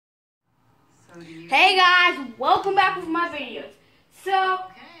Hey guys, welcome back with my videos. So,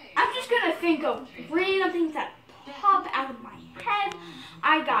 I'm just gonna think of random things that pop out of my head.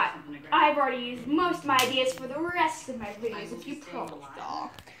 I've already used most of my ideas for the rest of my videos, if you probably saw.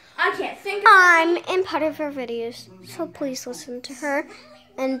 I can't think of I'm in part of her videos, so please listen to her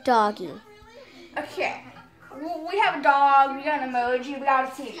and Doggy. Okay, we have a dog, we got an emoji, we got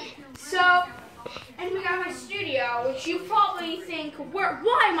a TV. So, and we got my studio, which you probably think,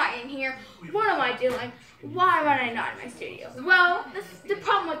 why am I in here? What am I doing? Why am I not in my studio? Well, the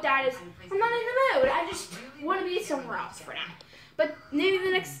problem with that is I'm not in the mood. I just want to be somewhere else for now. But maybe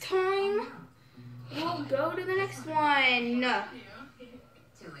the next time, we'll go to the next one.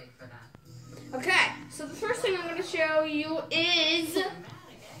 Okay, so the first thing I'm going to show you is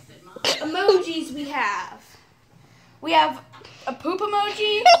emojis we have. We have a poop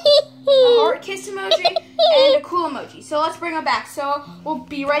emoji, a heart kiss emoji, and a cool emoji. So let's bring them back. So we'll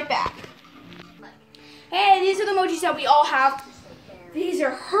be right back. Hey, these are the emojis that we all have. These are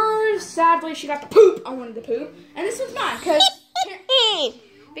hers. Sadly, she got the poop. I wanted the poop. And this one's mine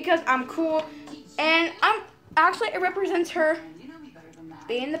because I'm cool. And it represents her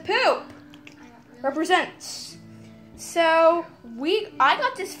being the poop. Represents. So I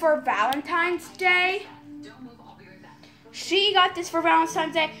got this for Valentine's Day. She got this for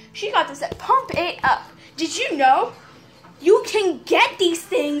Valentine's Day. She got this at Pump It Up. Did you know you can get these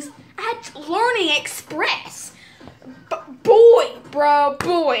things at Learning Express? Boy.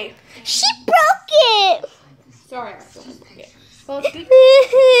 She broke it. Sorry, I accidentally broke it. Well, it's good.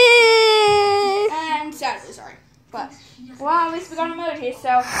 And sadly, sorry. But, well, at least we got emojis.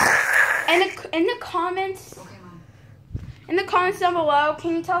 So, in the comments down below,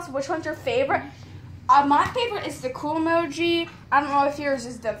 can you tell us which one's your favorite? My favorite is the cool emoji. I don't know if yours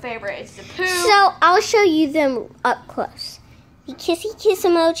is the favorite. It's the poo. So I'll show you them up close. The kissy kiss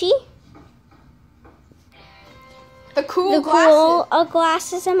emoji. The cool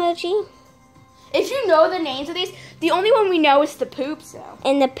glasses emoji. If you know the names of these, the only one we know is the poop. So.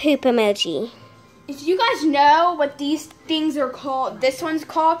 And the poop emoji. If you guys know what these things are called, this one's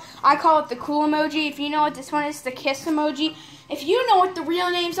called, I call it the cool emoji. If you know what this one is, the kiss emoji. If you know what the real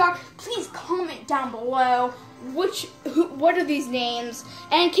names are, please comment down below what are these names.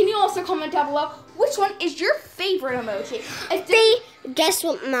 And can you also comment down below which one is your favorite emoji? Guess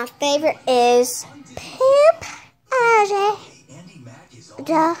what my favorite is? Poop emoji.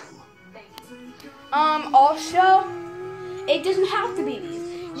 Duh. Also, it doesn't have to be these.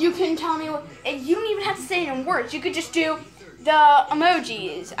 You can tell me, you don't even have to say it in words. You could just do the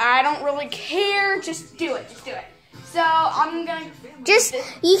emojis. I don't really care. Just do it. So I'm gonna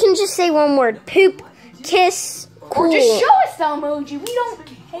you can just say one word: poop, kiss, cool. Or just show us the emoji. We don't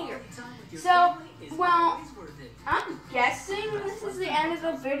care. So, well, I'm guessing this is the end of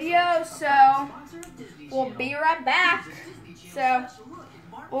the video. So we'll be right back.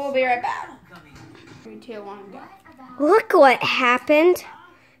 3, 2, 1, go. Look what happened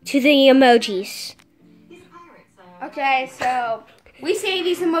to the emojis. Okay, so we say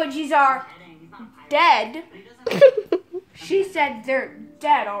these emojis are dead. She said they're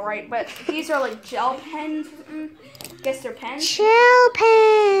dead, alright, but these are like gel pens. Guess they're pens. Gel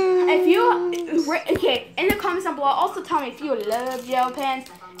pens. Okay, in the comments down below, also tell me if you love gel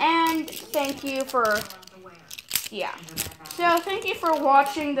pens. And thank you for, So thank you for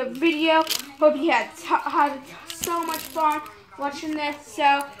watching the video. Hope you had so much fun watching this.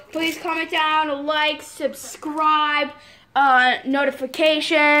 So please comment down, like, subscribe,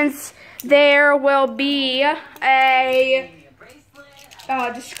 notifications. There will be a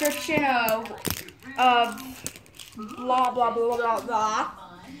description of blah blah blah blah blah.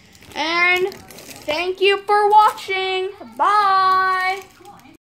 And thank you for watching. Bye.